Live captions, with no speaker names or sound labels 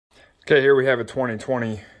Okay, here we have a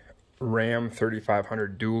 2020 Ram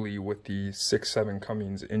 3500 dually with the 6.7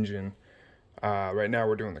 Cummins engine. Right now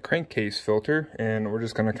we're doing the crankcase filter, and we're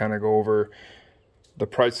just going to kind of go over the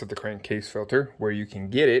price of the crankcase filter, where you can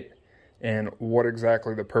get it, and what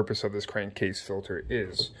exactly the purpose of this crankcase filter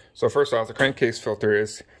is. So first off, the crankcase filter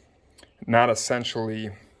is not essentially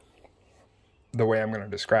the way I'm going to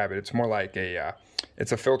describe it. It's more like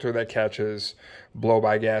it's a filter that catches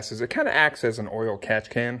blow-by gases. It kind of acts as an oil catch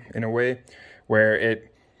can in a way, where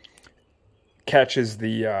it catches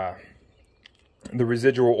the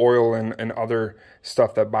residual oil and other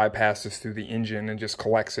stuff that bypasses through the engine and just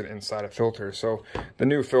collects it inside a filter. So the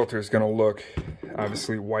new filter is going to look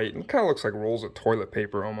obviously white. It kind of looks like rolls of toilet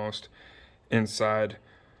paper almost inside,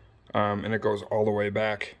 and it goes all the way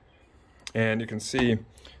back. And you can see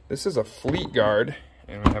this is a Fleet Guard,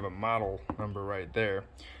 and we have a model number right there.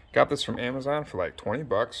 Got this from Amazon for like 20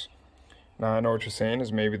 bucks. Now I know what you're saying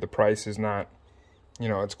is maybe the price is not, you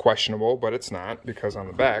know, it's questionable, but it's not, because on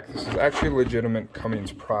the back this is actually a legitimate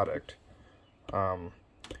Cummins product, and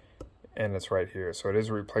it's right here. So it is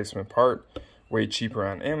a replacement part, way cheaper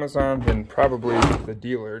on Amazon than probably the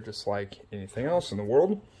dealer, just like anything else in the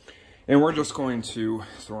world. And we're just going to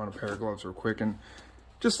throw on a pair of gloves real quick and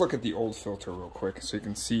just look at the old filter real quick so you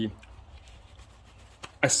can see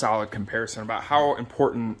a solid comparison about how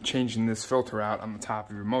important changing this filter out on the top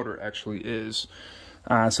of your motor actually is.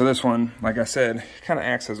 So this one, like I said, kind of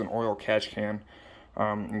acts as an oil catch can.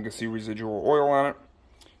 You can see residual oil on it.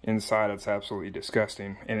 Inside, it's absolutely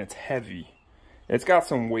disgusting, and it's heavy. It's got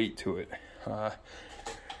some weight to it.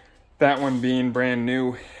 That one being brand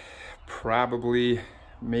new, probably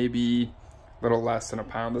maybe a little less than a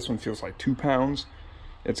pound. This one feels like 2 pounds.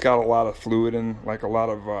 It's got a lot of fluid and like a lot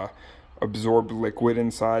of absorbed liquid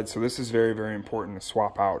inside, so this is very, very important to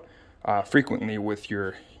swap out frequently with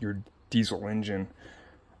your diesel engine.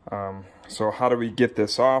 So how do we get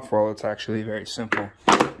this off? Well, it's actually very simple.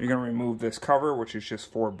 You're going to remove this cover, which is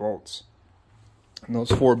just 4 bolts. And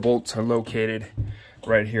those 4 bolts are located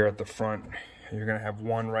right here at the front. You're going to have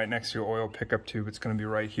one right next to your oil pickup tube. It's going to be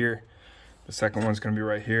right here. The second one's going to be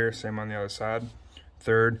right here. Same on the other side.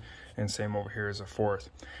 Third, and same over here as a fourth.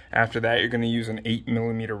 After that, you're going to use an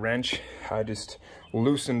 8mm wrench. I just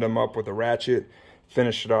loosened them up with a ratchet,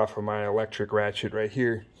 finished it off with my electric ratchet right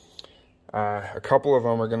here. A couple of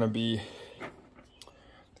them are going to be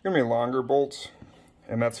longer bolts,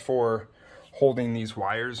 and that's for holding these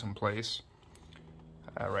wires in place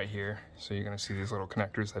right here. So you're going to see these little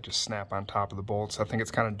connectors that just snap on top of the bolts. I think it's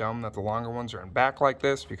kind of dumb that the longer ones are in back like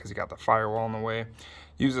this, because you got the firewall in the way.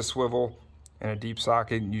 Use a swivel and a deep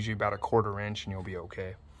socket, usually about 1/4 inch, and you'll be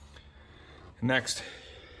okay. Next,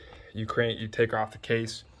 you take off the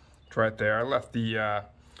case. It's right there. I left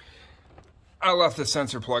the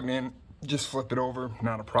sensor plugged in. Just flip it over,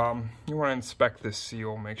 not a problem. You want to inspect this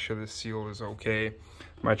seal, make sure this seal is okay.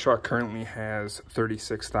 My truck currently has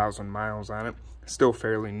 36,000 miles on it. Still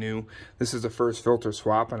fairly new. This is the first filter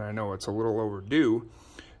swap, and I know it's a little overdue,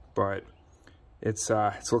 but it's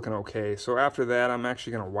looking okay. So after that, I'm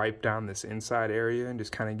actually going to wipe down this inside area and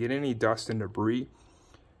just kind of get any dust and debris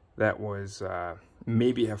that was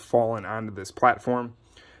maybe have fallen onto this platform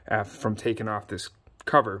from taking off this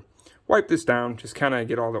cover. Wipe this down, just kind of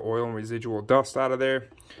get all the oil and residual dust out of there.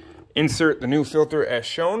 Insert the new filter as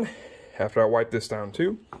shown after I wipe this down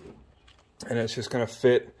too. And it's just going to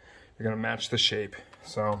fit. You're going to match the shape.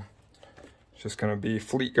 So it's just going to be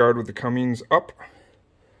Fleet Guard with the Cummins up.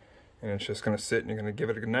 And it's just going to sit, and you're going to give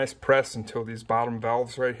it a nice press until these bottom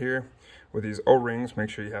valves right here with these O-rings, make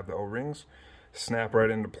sure you have the O-rings, snap right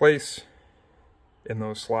into place in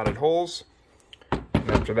those slotted holes. And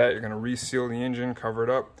after that, you're going to reseal the engine, cover it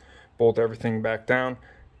up, bolt everything back down.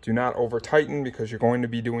 Do not over tighten, because you're going to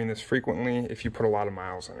be doing this frequently if you put a lot of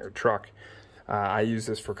miles on your truck. I use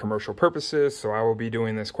this for commercial purposes, so I will be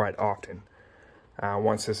doing this quite often.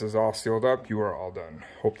 Once this is all sealed up, you are all done.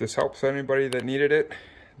 Hope this helps anybody that needed it.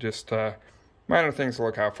 Just minor things to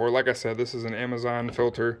look out for. Like I said, this is an Amazon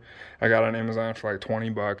filter. I got it on Amazon for like 20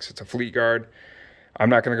 bucks. It's a Fleet Guard. I'm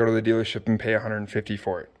not going to go to the dealership and pay 150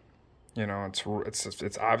 for it. You know,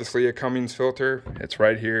 it's obviously a Cummins filter. It's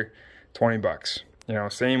right here, 20 bucks. You know,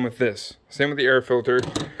 same with this. Same with the air filter.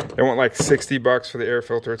 They want like 60 bucks for the air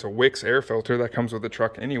filter. It's a Wix air filter that comes with the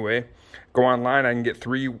truck anyway. Go online, I can get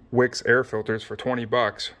 3 Wix air filters for 20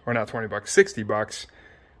 bucks. Or not 20 bucks, 60 bucks.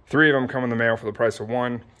 3 of them come in the mail for the price of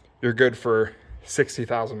 1. You're good for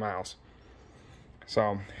 60,000 miles.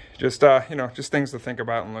 So just, you know, just things to think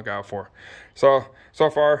about and look out for. So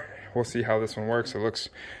far, we'll see how this one works. It's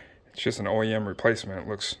just an OEM replacement. It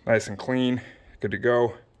looks nice and clean, good to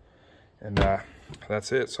go. And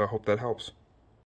that's it. So I hope that helps.